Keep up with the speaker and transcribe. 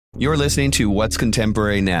You're listening to What's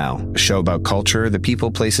Contemporary Now, a show about culture, the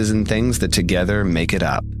people, places, and things that together make it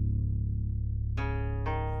up.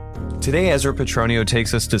 Today, Ezra Petronio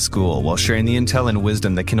takes us to school while sharing the intel and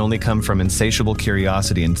wisdom that can only come from insatiable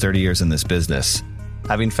curiosity in 30 years in this business.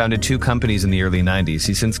 Having founded 2 companies in the early 90s,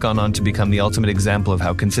 he's since gone on to become the ultimate example of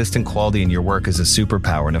how consistent quality in your work is a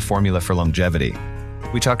superpower and a formula for longevity.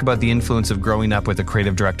 We talk about the influence of growing up with a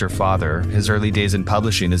creative director father, his early days in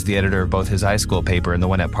publishing as the editor of both his high school paper and the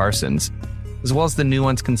one at Parsons, as well as the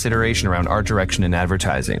nuanced consideration around art direction and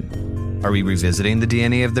advertising. Are we revisiting the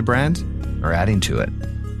DNA of the brand or adding to it?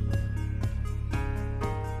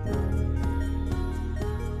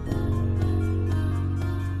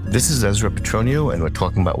 This is Ezra Petronio, and we're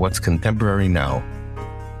talking about what's contemporary now.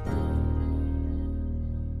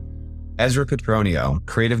 Ezra Petronio,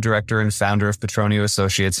 creative director and founder of Petronio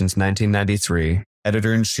Associates since 1993,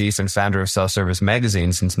 editor-in-chief and founder of Self-Service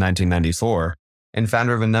Magazine since 1994, and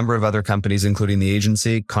founder of a number of other companies including The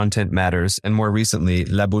Agency, Content Matters, and more recently,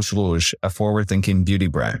 La Bouche Rouge, a forward-thinking beauty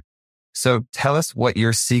brand. So tell us what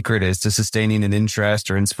your secret is to sustaining an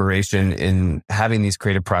interest or inspiration in having these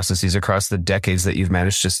creative processes across the decades that you've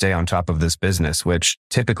managed to stay on top of this business, which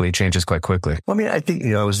typically changes quite quickly. Well, I think,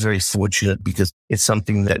 I was very fortunate because it's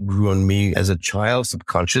something that grew on me as a child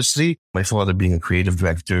subconsciously. My father being a creative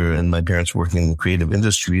director and my parents working in the creative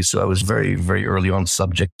industry. So I was very, very early on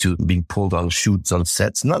subject to being pulled on shoots, on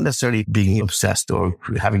sets, not necessarily being obsessed or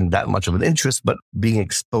having that much of an interest, but being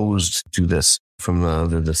exposed to this. From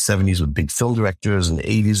the 70s with big film directors and the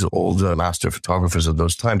 80s, all the master photographers of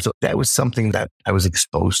those times. So that was something that I was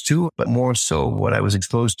exposed to, but more so what I was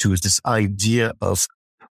exposed to is this idea of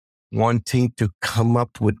wanting to come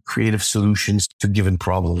up with creative solutions to given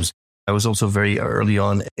problems. I was also very early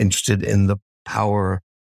on interested in the power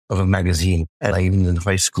of a magazine. And I even in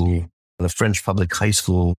high school, the French public high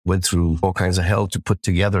school, went through all kinds of hell to put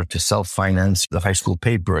together to self-finance the high school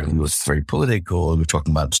paper. And it was very political. We were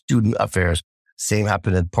talking about student affairs. Same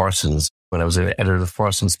happened at Parsons when I was an editor of the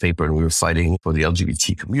Parsons paper and we were fighting for the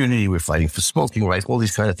LGBT community. We were fighting for smoking rights, all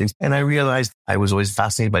these kind of things. And I realized I was always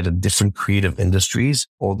fascinated by the different creative industries.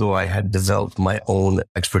 Although I had developed my own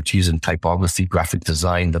expertise in typography, graphic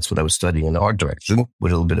design. That's what I was studying in art direction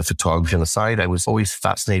with a little bit of photography on the side. I was always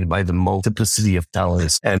fascinated by the multiplicity of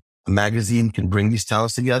talents, and a magazine can bring these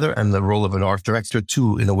talents together, and the role of an art director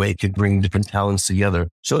too, in a way, can bring different talents together.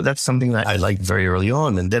 So that's something that I liked very early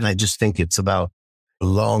on. And then I just think it's about a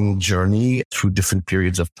long journey through different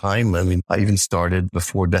periods of time. I even started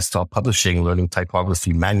before desktop publishing, learning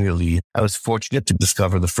typography manually. I was fortunate to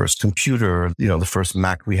discover the first computer, the first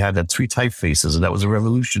Mac we had 3 typefaces, and that was a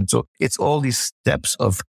revolution. So it's all these steps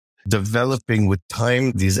of developing with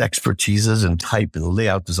time, these expertises in type and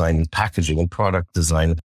layout design and packaging and product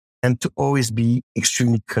design. And to always be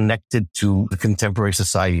extremely connected to the contemporary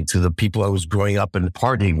society, to the people I was growing up and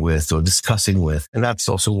partying with or discussing with. And that's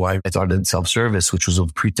also why I started Self-Service, which was a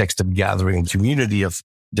pretext of gathering a community of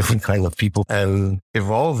different kinds of people and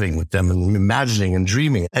evolving with them and imagining and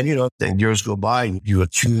dreaming. And, then years go by, you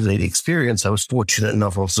accumulate experience. I was fortunate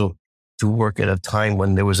enough also to work at a time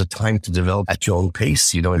when there was a time to develop at your own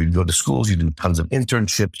pace. You'd go to schools, you do tons of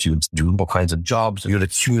internships, you'd do all kinds of jobs, you'd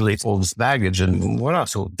accumulate all this baggage and whatnot.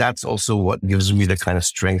 So that's also what gives me the kind of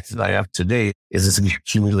strength that I have today, is this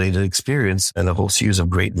accumulated experience and a whole series of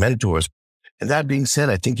great mentors. And that being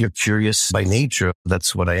said, I think you're curious by nature.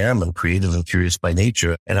 That's what I am. I'm creative and curious by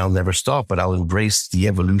nature, and I'll never stop, but I'll embrace the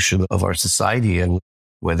evolution of our society. And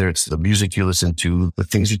whether it's the music you listen to, the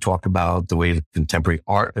things you talk about, the way contemporary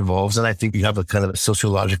art evolves. And I think you have a kind of a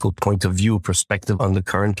sociological point of view, perspective on the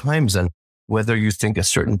current times. And whether you think a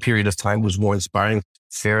certain period of time was more inspiring,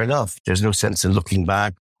 fair enough. There's no sense in looking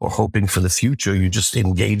back or hoping for the future. You just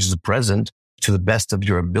engage the present to the best of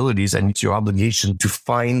your abilities. And it's your obligation to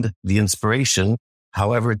find the inspiration,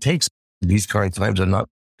 however it takes. These current times are not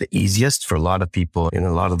the easiest for a lot of people in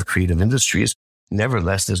a lot of the creative industries.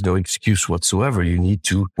 Nevertheless, there's no excuse whatsoever. You need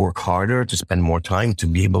to work harder, to spend more time, to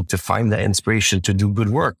be able to find that inspiration to do good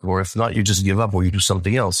work. Or if not, you just give up or you do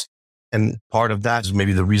something else. And part of that is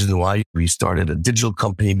maybe the reason why we started a digital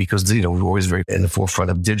company, because, we were always very in the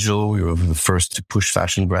forefront of digital. We were the first to push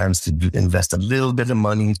fashion brands to invest a little bit of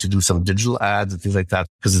money to do some digital ads and things like that.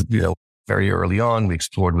 Because, very early on, we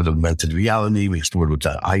explored with augmented reality. We explored with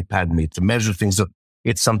the iPad made to measure things. So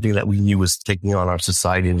it's something that we knew was taking on our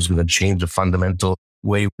society and was going to change the fundamental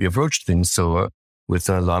way we approach things. So with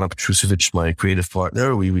Lana Petrusevic, my creative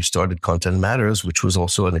partner, we started Content Matters, which was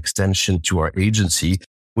also an extension to our agency,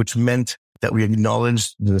 which meant that we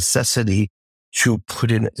acknowledged the necessity to put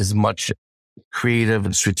in as much creative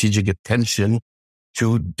and strategic attention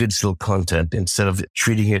to digital content instead of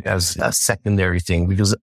treating it as a secondary thing.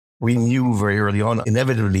 Because we knew very early on,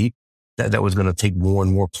 inevitably, that was going to take more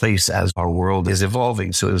and more place as our world is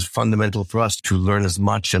evolving. So it was fundamental for us to learn as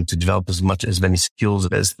much and to develop as many skills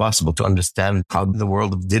as possible to understand how the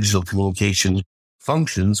world of digital communication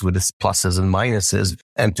functions with its pluses and minuses,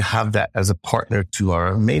 and to have that as a partner to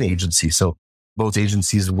our main agency. So both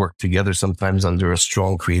agencies work together, sometimes under a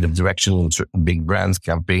strong creative direction in certain big brands,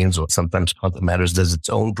 campaigns, or sometimes Content Matters does its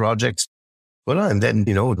own projects. And then,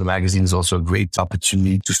 the magazine is also a great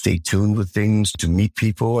opportunity to stay tuned with things, to meet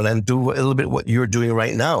people, and then do a little bit what you're doing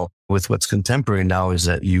right now with what's contemporary now is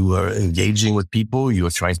that you are engaging with people, you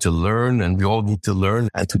are trying to learn, and we all need to learn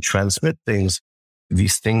and to transmit things.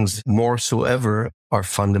 These things more so ever are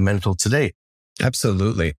fundamental today.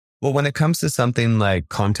 Absolutely. Well, when it comes to something like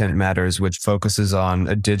Content Matters, which focuses on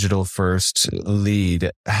a digital first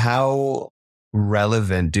lead, how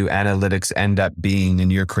relevant do analytics end up being in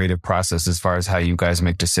your creative process as far as how you guys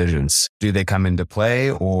make decisions? Do they come into play,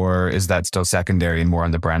 or is that still secondary and more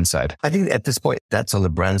on the brand side? I think at this point, that's on the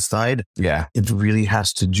brand side. Yeah. It really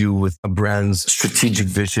has to do with a brand's strategic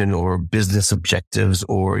vision or business objectives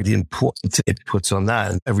or the importance it puts on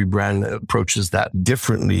that. And every brand approaches that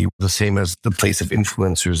differently. The same as the place of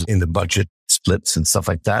influencers in the budget splits and stuff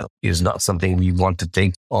like that is not something we want to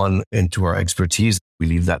take on into our expertise. We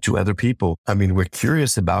leave that to other people. I mean, we're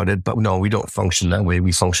curious about it, but no, we don't function that way.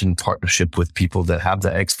 We function in partnership with people that have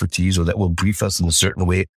that expertise or that will brief us in a certain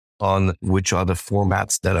way on which are the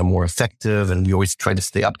formats that are more effective. And we always try to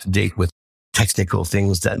stay up to date with technical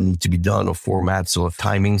things that need to be done or formats or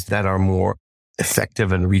timings that are more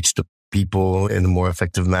effective and reach the people in a more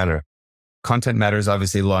effective manner. Content Matters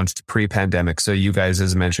obviously launched pre-pandemic. So you guys,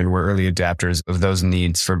 as mentioned, were early adapters of those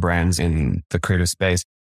needs for brands in the creative space.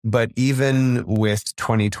 But even with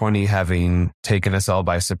 2020 having taken us all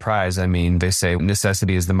by surprise, I mean, they say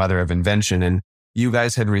necessity is the mother of invention. And you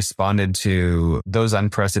guys had responded to those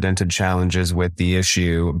unprecedented challenges with the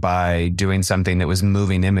issue by doing something that was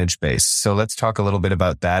moving image based. So let's talk a little bit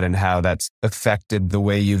about that and how that's affected the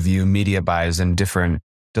way you view media buys and different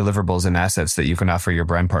deliverables and assets that you can offer your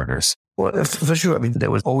brand partners. Well, for sure. I mean,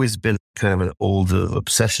 there was always been kind of an old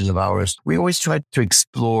obsession of ours. We always tried to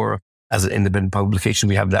explore, as an independent publication,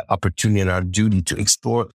 we have that opportunity and our duty to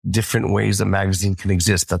explore different ways a magazine can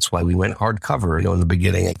exist. That's why we went hardcover, in the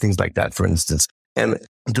beginning, and things like that, for instance. And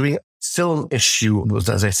doing film issue was,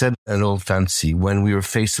 as I said, an old fancy. When we were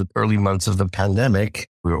faced with early months of the pandemic,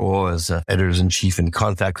 we were all as editors-in-chief in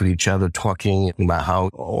contact with each other, talking about how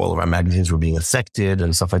all of our magazines were being affected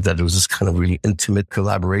and stuff like that. It was this kind of really intimate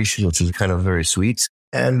collaboration, which was kind of very sweet.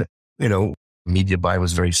 And, media buy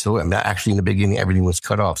was very slow. I mean, actually, in the beginning, everything was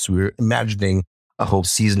cut off. So we were imagining a whole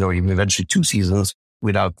season or even eventually 2 seasons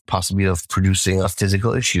without possibility of producing a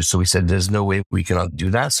physical issue. So we said, there's no way we cannot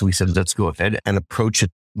do that. So we said, let's go ahead and approach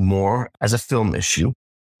it more as a film issue.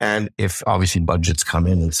 And if obviously budgets come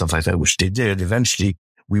in and stuff like that, which they did, eventually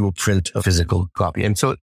we will print a physical copy. And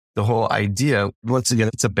so the whole idea, once again,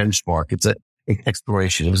 it's a benchmark. It's an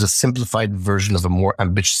exploration. It was a simplified version of a more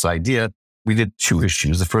ambitious idea. We did 2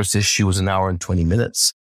 issues. The first issue was 1 hour and 20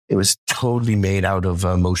 minutes. It was totally made out of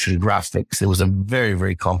motion graphics. It was a very,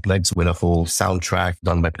 very complex with a whole soundtrack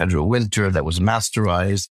done by Pedro Winter that was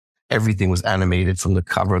masterized. Everything was animated from the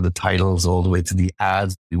cover, the titles, all the way to the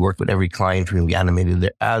ads. We worked with every client, really animated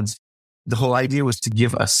their ads. The whole idea was to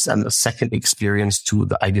give us a second experience to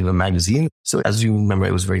the idea of a magazine. So as you remember,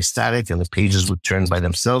 it was very static and the pages would turn by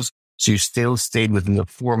themselves. So you still stayed within the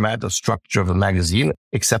format or structure of a magazine,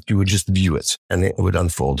 except you would just view it and it would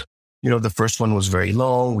unfold. The first one was very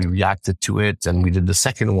long. We reacted to it and we did the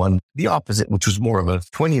second one, the opposite, which was more of a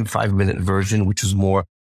 25-minute version, which was more,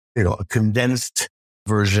 a condensed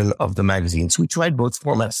version of the magazine. So we tried both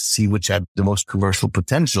formats to see which had the most commercial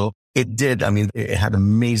potential. It did. I mean, it had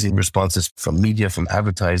amazing responses from media, from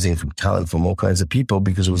advertising, from talent, from all kinds of people,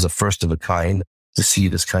 because it was the first of a kind to see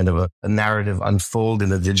this kind of a narrative unfold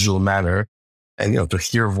in a digital manner and, to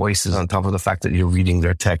hear voices on top of the fact that you're reading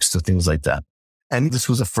their text or things like that. And this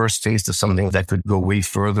was a first taste of something that could go way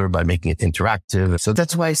further by making it interactive. So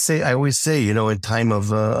that's why I always say, in time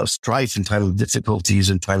of strife, in time of difficulties,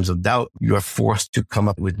 in times of doubt, you are forced to come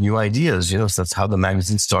up with new ideas. So that's how the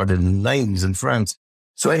magazine started in the 90s in France.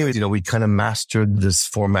 So anyways, we kind of mastered this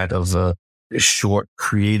format of short,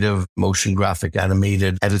 creative, motion graphic,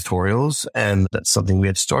 animated editorials. And that's something we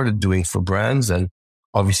had started doing for brands. And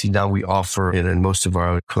obviously now we offer it in most of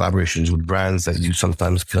our collaborations with brands that you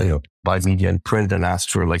sometimes, buy media and print and ask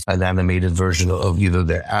for like an animated version of either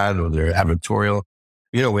their ad or their advertorial.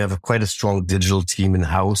 We have quite a strong digital team in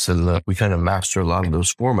house and we kind of master a lot of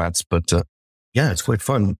those formats. But yeah, it's quite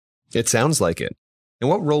fun. It sounds like it. And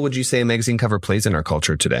what role would you say a magazine cover plays in our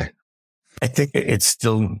culture today? I think it's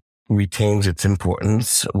still retains its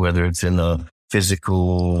importance, whether it's in a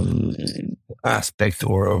physical aspect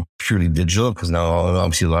or purely digital, because now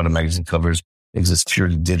obviously a lot of magazine covers exist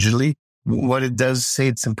purely digitally. What it does say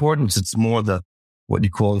its importance, it's more what you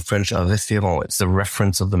call in French, un référent. It's the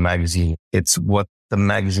reference of the magazine. It's what the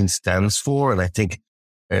magazine stands for. And I think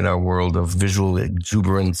in our world of visual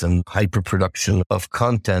exuberance and hyper-production of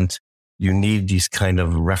content, you need these kind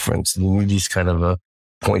of reference. You need these kind of a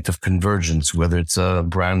point of convergence, whether it's a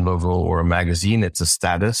brand logo or a magazine, it's a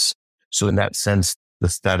status. So in that sense, the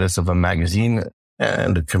status of a magazine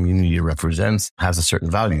and the community it represents has a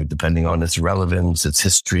certain value depending on its relevance, its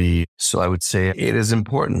history. So I would say it is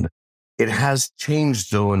important. It has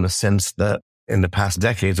changed though in the sense that in the past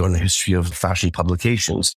decades or in the history of fashion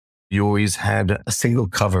publications, you always had a single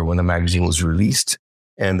cover when a magazine was released.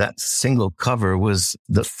 And that single cover was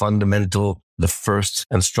the first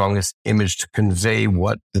and strongest image to convey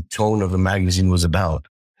what the tone of the magazine was about.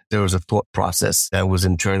 There was a thought process that was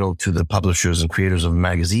internal to the publishers and creators of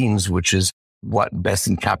magazines, which is what best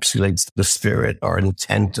encapsulates the spirit or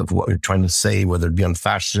intent of what we're trying to say, whether it be on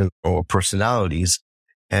fashion or personalities.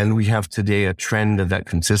 And we have today a trend that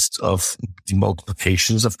consists of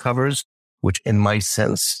multiplications of covers, which in my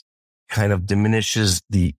sense kind of diminishes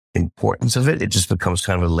the importance of it. It just becomes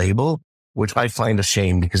kind of a label, which I find a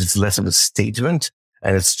shame because it's less of a statement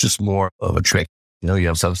and it's just more of a trick. You know, you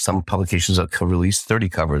have some publications that can release 30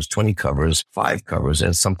 covers, 20 covers, 5 covers,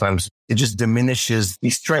 and sometimes it just diminishes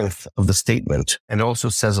the strength of the statement and also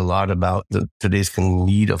says a lot about today's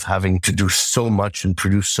need of having to do so much and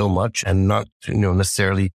produce so much and not,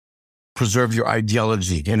 necessarily preserve your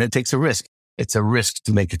ideology. And it takes a risk. It's a risk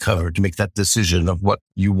to make a cover, to make that decision of what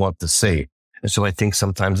you want to say. And so I think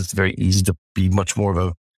sometimes it's very easy to be much more of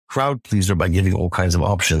a crowd pleaser by giving all kinds of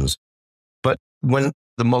options. But when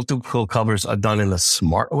the multiple covers are done in a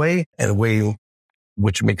smart way and a way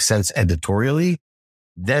which makes sense editorially,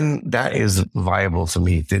 then that is viable to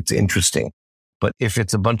me. It's interesting. But if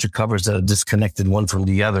it's a bunch of covers that are disconnected one from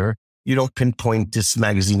the other, you don't pinpoint this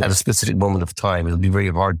magazine at a specific moment of time. It'll be very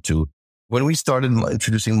hard to. When we started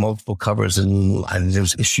introducing multiple covers it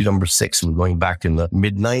was issue number 6, we're going back in the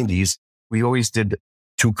mid-90s, we always did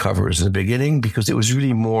 2 covers in the beginning because it was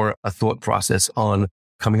really more a thought process on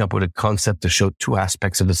coming up with a concept to show 2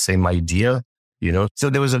 aspects of the same idea, So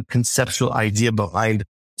there was a conceptual idea behind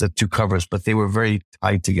the 2 covers, but they were very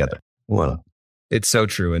tied together. Well, it's so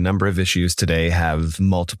true. A number of issues today have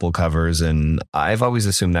multiple covers, and I've always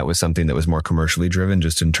assumed that was something that was more commercially driven,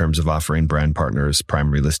 just in terms of offering brand partners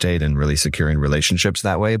prime real estate and really securing relationships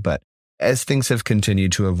that way. But as things have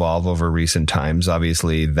continued to evolve over recent times,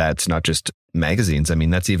 obviously that's not just magazines. I mean,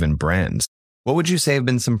 that's even brands. What would you say have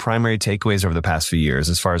been some primary takeaways over the past few years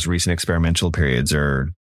as far as recent experimental periods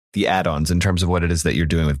or the add-ons in terms of what it is that you're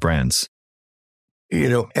doing with brands?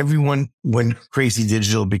 Everyone went crazy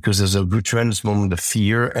digital because there's a tremendous moment of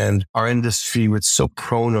fear, and our industry was so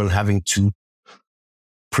prone on having to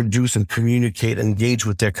produce and communicate, engage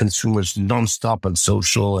with their consumers nonstop on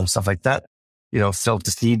social and stuff like that, felt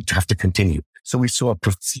this need to have to continue. So we saw a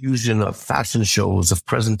profusion of fashion shows, of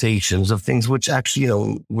presentations, of things which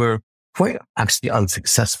actually, were quite actually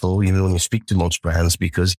unsuccessful, when you speak to most brands,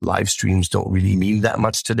 because live streams don't really mean that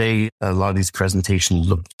much today. A lot of these presentations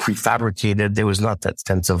looked prefabricated. There was not that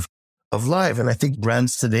sense of live. And I think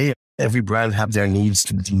brands today, every brand have their needs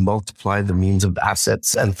to multiply the means of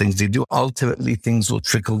assets and things they do. Ultimately, things will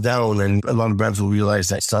trickle down, and a lot of brands will realize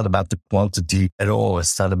that it's not about the quantity at all.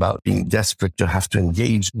 It's not about being desperate to have to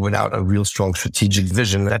engage without a real strong strategic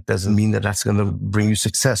vision. That doesn't mean that that's going to bring you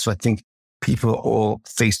success. So I think people all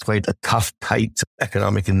faced quite a tough, tight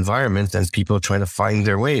economic environment, and people are trying to find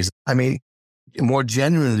their ways. I mean, more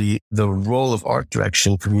generally, the role of art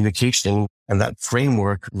direction, communication, and that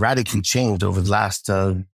framework radically changed over the last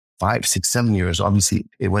 5, 6, 7 years. Obviously,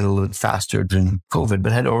 it went a little bit faster during COVID,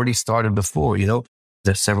 but had already started before.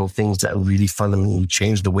 There's several things that really fundamentally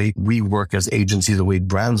changed the way we work as agencies, the way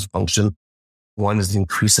brands function. One is the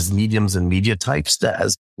increase of mediums and media types that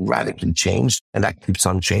has radically changed, and that keeps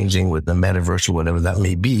on changing with the metaverse or whatever that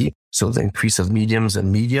may be. So the increase of mediums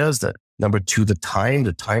and medias. That number 2, the time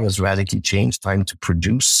has radically changed. Time to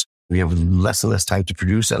produce. We have less and less time to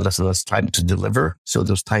produce and less time to deliver. So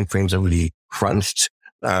those time frames are really crunched.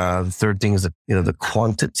 The third thing is that, the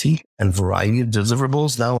quantity and variety of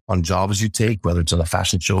deliverables now on jobs you take, whether it's on a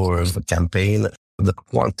fashion show or a campaign, the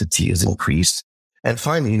quantity is increased. And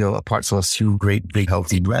finally, apart from a few great, big,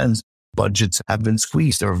 healthy brands, budgets have been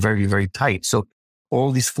squeezed. They're very, very tight. So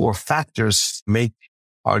all these 4 factors make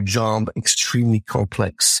our job extremely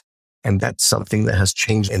complex. And that's something that has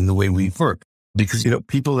changed in the way we work. because,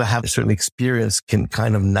 people that have a certain experience can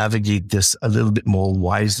kind of navigate this a little bit more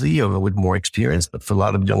wisely or with more experience. But for a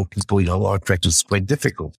lot of young people, art directors, it's quite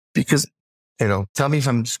difficult because, tell me if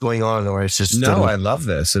I'm just going on or it's just... No, I love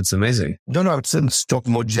this. It's amazing. No, I'm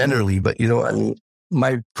talking more generally, but,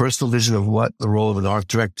 my personal vision of what the role of an art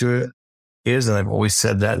director is, and I've always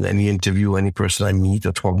said that in any interview, any person I meet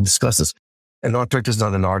or talk, discuss this. An art director is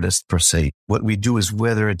not an artist per se. What we do is,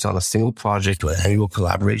 whether it's on a single project or an annual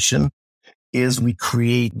collaboration, is we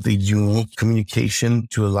create the unique communication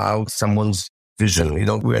to allow someone's vision.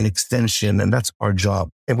 We're an extension, and that's our job.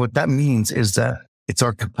 And what that means is that it's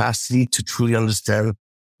our capacity to truly understand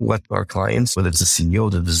what our clients, whether it's the CEO,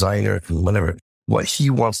 the designer, whatever, what he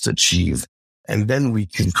wants to achieve. And then we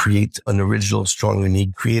can create an original, strong,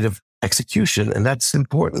 unique, creative execution. And that's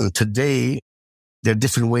important. Today, there are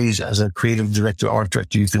different ways as a creative director, art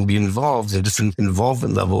director, you can be involved. There are different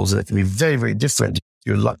involvement levels, and it can be very, very different.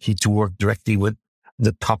 You're lucky to work directly with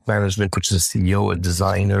the top management, which is a CEO, a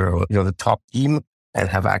designer, or, the top team, and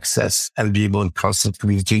have access and be able in constant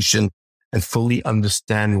communication and fully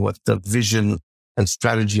understand what the vision and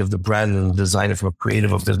strategy of the brand and the designer from a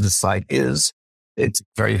creative of business side is. It's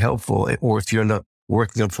very helpful. Or if you're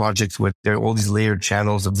working on projects where there are all these layered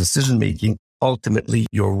channels of decision making, ultimately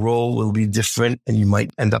your role will be different and you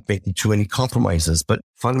might end up making too many compromises. But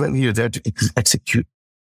fundamentally, you're there to execute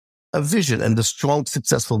a vision. And the strong,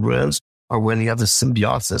 successful brands are when you have this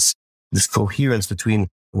symbiosis, this coherence between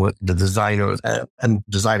what the designer and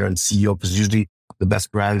CEO, because usually the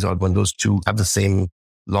best brands are when those two have the same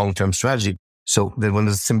long-term strategy. So then when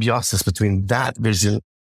there's a symbiosis between that vision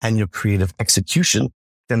and your creative execution,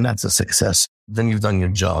 then that's a success. Then you've done your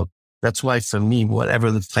job. That's why for me, whatever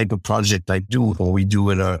the type of project I do or we do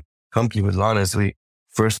in our company with Lana, is we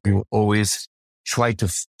will always try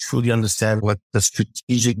to truly understand what the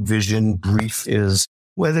strategic vision brief is,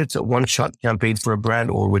 whether it's a one-shot campaign for a brand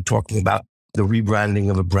or we're talking about the rebranding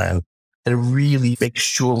of a brand, and really make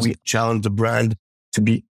sure we challenge the brand to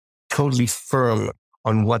be totally firm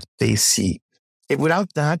on what they see.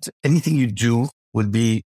 Without that, anything you do would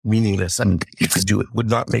be meaningless. And if you do it, would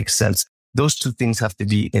not make sense. Those two things have to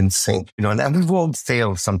be in sync, and we've all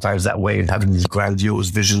failed sometimes that way, having these grandiose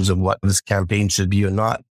visions of what this campaign should be or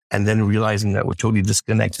not, and then realizing that we're totally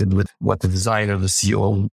disconnected with what the designer, the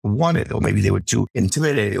CEO wanted, or maybe they were too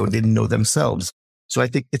intimidated or didn't know themselves. So I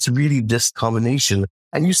think it's really this combination,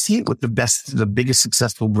 and you see it with the biggest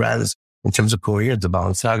successful brands in terms of coherence, the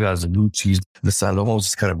Balenciagas, the Gucci's, the Saint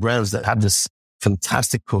Laurent's, kind of brands that have this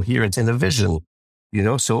fantastic coherence and a vision.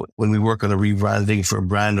 So when we work on a rebranding for a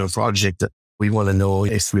brand or project, we want to know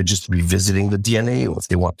if we're just revisiting the DNA or if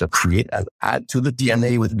they want to create and add to the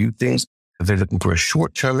DNA with new things. If they're looking for a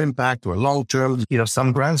short-term impact or a long-term,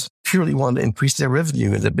 some brands purely want to increase their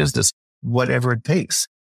revenue in their business, whatever it takes.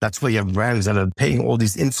 That's why you have brands that are paying all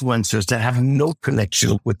these influencers that have no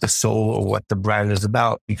connection with the soul or what the brand is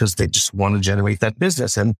about, because they just want to generate that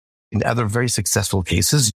business. And in other very successful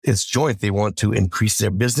cases, it's joint. They want to increase their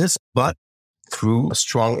business, but through a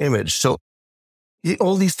strong image. So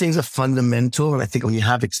all these things are fundamental. And I think when you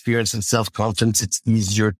have experience and self-confidence, it's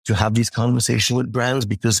easier to have these conversations with brands,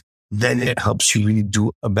 because then it helps you really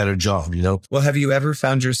do a better job, Well, have you ever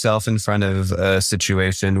found yourself in front of a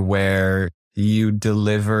situation where you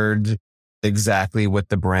delivered exactly what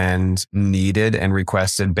the brand needed and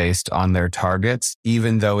requested based on their targets,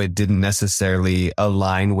 even though it didn't necessarily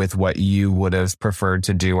align with what you would have preferred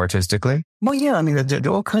to do artistically? Well, yeah, I mean, there are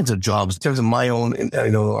all kinds of jobs. In terms of my own,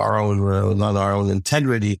 not our own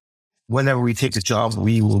integrity, whenever we take a job,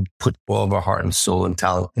 we will put all of our heart and soul and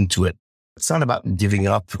talent into it. It's not about giving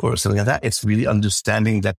up or something like that. It's really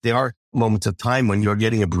understanding that there are moments of time when you're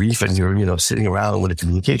getting a brief and you're, sitting around with a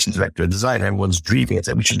communications director, a designer, everyone's dreaming and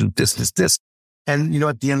saying, we should do this. And,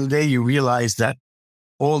 at the end of the day, you realize that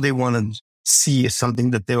all they want to see is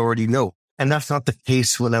something that they already know. And that's not the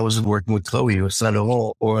case when I was working with Chloe or Saint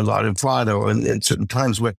Laurent or a lot of Prada or in certain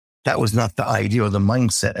times where that was not the idea or the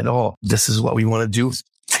mindset at all. This is what we want to do.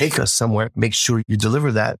 Take us somewhere, make sure you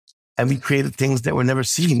deliver that. And we created things that were never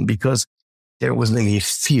seen because there wasn't any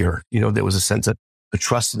fear. There was a sense of a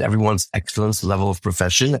trust in everyone's excellence level of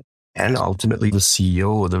profession. And ultimately the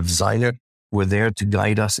CEO or the designer were there to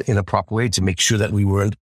guide us in a proper way to make sure that we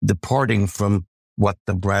weren't departing from what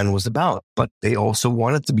the brand was about. But they also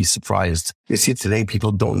wanted to be surprised. You see, today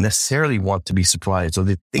people don't necessarily want to be surprised, or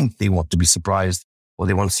they think they want to be surprised, or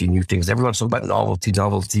they want to see new things. Everyone's talking about novelty,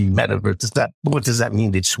 metaverse, that. But what does that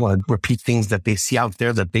mean? They just want to repeat things that they see out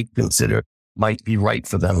there that they consider might be right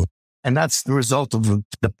for them. And that's the result of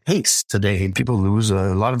the pace today. People lose.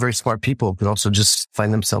 A lot of very smart people can also just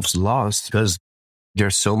find themselves lost because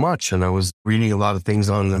there's so much. And I was reading a lot of things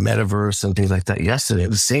on the metaverse and things like that yesterday.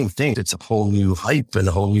 The same thing. It's a whole new hype and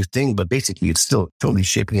a whole new thing, but basically it's still totally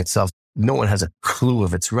shaping itself. No one has a clue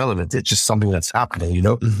if it's relevant. It's just something that's happening, you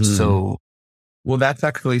know? Mm-hmm. So, well, that's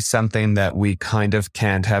actually something that we kind of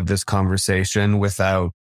can't have this conversation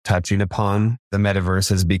without touching upon. The metaverse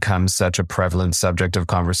has become such a prevalent subject of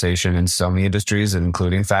conversation in so many industries,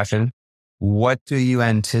 including fashion. What do you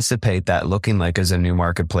anticipate that looking like as a new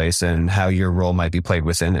marketplace and how your role might be played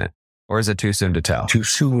within it? Or is it too soon to tell? Too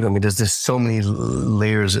soon. I mean, there's so many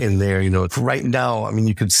layers in there, you know. Right now, I mean,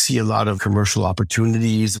 you could see a lot of commercial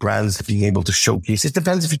opportunities, brands being able to showcase. It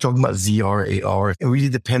depends if you're talking about VR, AR. It really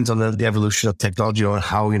depends on the evolution of technology, on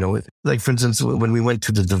how, you know, like for instance, when we went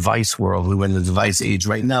to the device world, we went to the device age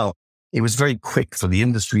right now, it was very quick for the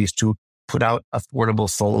industries to put out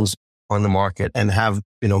affordable phones on the market and have,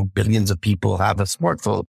 you know, billions of people have a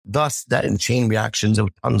smartphone. Thus, that in chain reactions of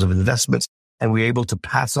tons of investments. And we're able to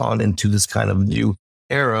pass on into this kind of new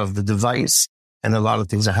era of the device. And a lot of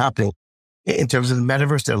things are happening. In terms of the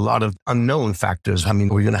metaverse, there are a lot of unknown factors. I mean,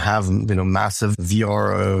 we're going to have, you know, massive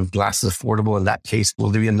VR glasses affordable. In that case,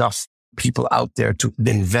 will there be enough people out there to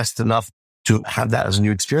invest enough to have that as a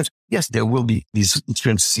new experience? Yes, there will be these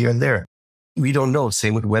experiences here and there. We don't know.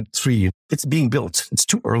 Same with Web3. It's being built. It's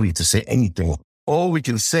too early to say anything. All we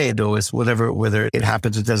can say, though, is whether it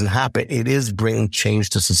happens or doesn't happen, it is bringing change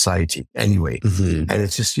to society anyway. Mm-hmm. And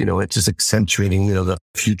it's just, you know, it's just accentuating, you know, the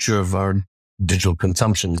future of our digital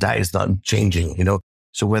consumption. That is not changing, you know.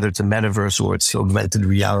 So whether it's a metaverse or it's augmented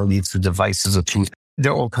reality through devices or tools,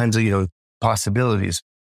 there are all kinds of, you know, possibilities.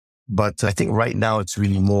 But I think right now it's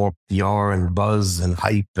really more PR and buzz and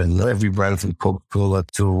hype, and every brand from Coca-Cola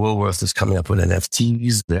to Woolworths is coming up with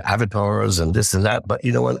NFTs, their avatars and this and that. But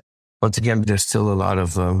you know what? Once again, there's still a lot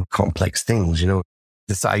of complex things, you know,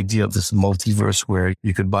 this idea of this multiverse where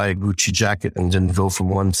you could buy a Gucci jacket and then go from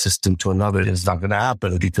one system to another. It's not going to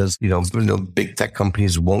happen because, you know, big tech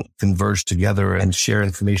companies won't converge together and share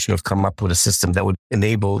information or come up with a system that would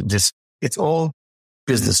enable this. It's all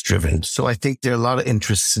business driven. So I think there are a lot of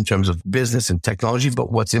interests in terms of business and technology.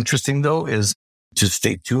 But what's interesting, though, is to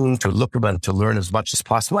stay tuned, to look about, to learn as much as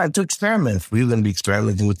possible and to experiment. We're going to be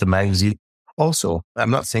experimenting with the magazine. Also,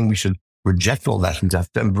 I'm not saying we should reject all that. We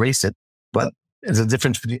have to embrace it. But there's a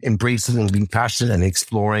difference between embracing and being passionate and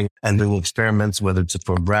exploring and doing experiments, whether it's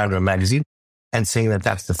for a brand or a magazine, and saying that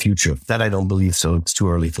that's the future. That I don't believe so. It's too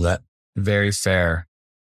early for that. Very fair.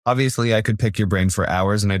 Obviously, I could pick your brain for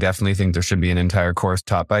hours, and I definitely think there should be an entire course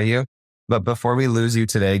taught by you. But before we lose you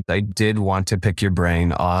today, I did want to pick your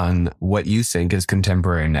brain on what you think is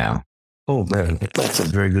contemporary now. Oh, man, that's a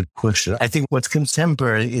very good question. I think what's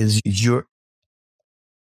contemporary is your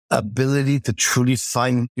ability to truly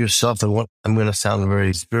find yourself, and what I'm going to sound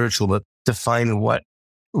very spiritual, but to find what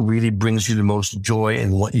really brings you the most joy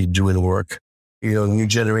in what you do in work. You know, new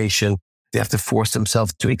generation, they have to force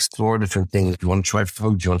themselves to explore different things. You want to try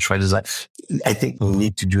food, you want to try design. I think we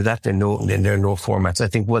need to do that. There are no formats. I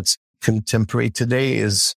think what's contemporary today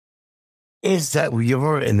is that we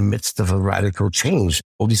are in the midst of a radical change.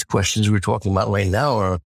 All these questions we're talking about right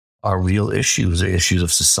now are real issues, are issues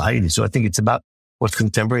of society. So I think it's about what's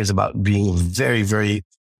contemporary is about being very, very,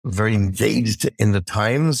 very engaged in the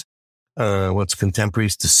times. What's contemporary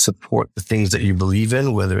is to support the things that you believe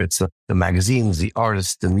in, whether it's the magazines, the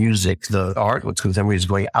artists, the music, the art. What's contemporary is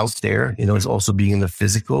going out there. You know, it's also being in the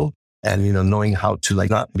physical and, you know, knowing how to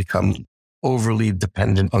like not become overly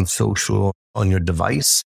dependent on social, on your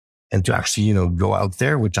device, and to actually, you know, go out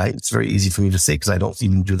there, which it's very easy for me to say because I don't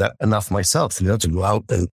even do that enough myself, you know, to go out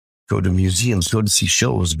and go to museums, go to see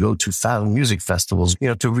shows, go to music festivals, you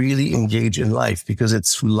know, to really engage in life, because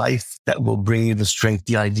it's life that will bring you the strength,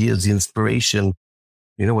 the ideas, the inspiration.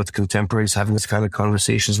 You know, what's contemporary is having this kind of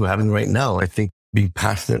conversations we're having right now. I think being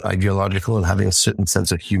passionate, ideological, and having a certain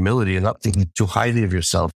sense of humility and not thinking too highly of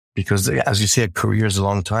yourself. Because as you say, a career is a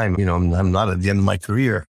long time. You know, I'm not at the end of my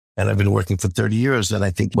career and I've been working for 30 years. And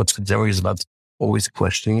I think what's contemporary is about always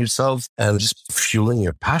questioning yourself and just fueling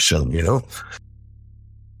your passion, you know?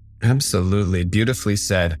 Absolutely. Beautifully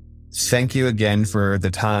said. Thank you again for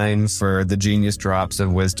the time, for the genius drops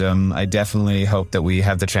of wisdom. I definitely hope that we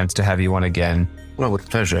have the chance to have you on again. Well, with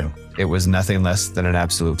pleasure. It was nothing less than an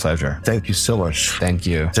absolute pleasure. Thank you so much. Thank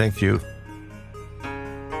you. Thank you.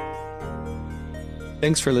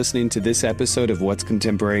 Thanks for listening to this episode of What's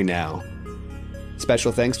Contemporary Now.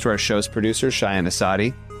 Special thanks to our show's producers, Cheyenne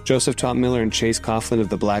Asadi, Joseph Tompmiller and Chase Coughlin of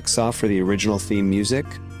The Black Saw for the original theme music,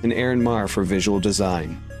 and Aaron Marr for visual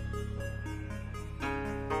design.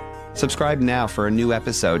 Subscribe now for a new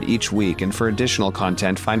episode each week, and for additional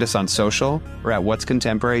content, find us on social or at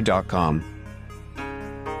whatscontemporary.com.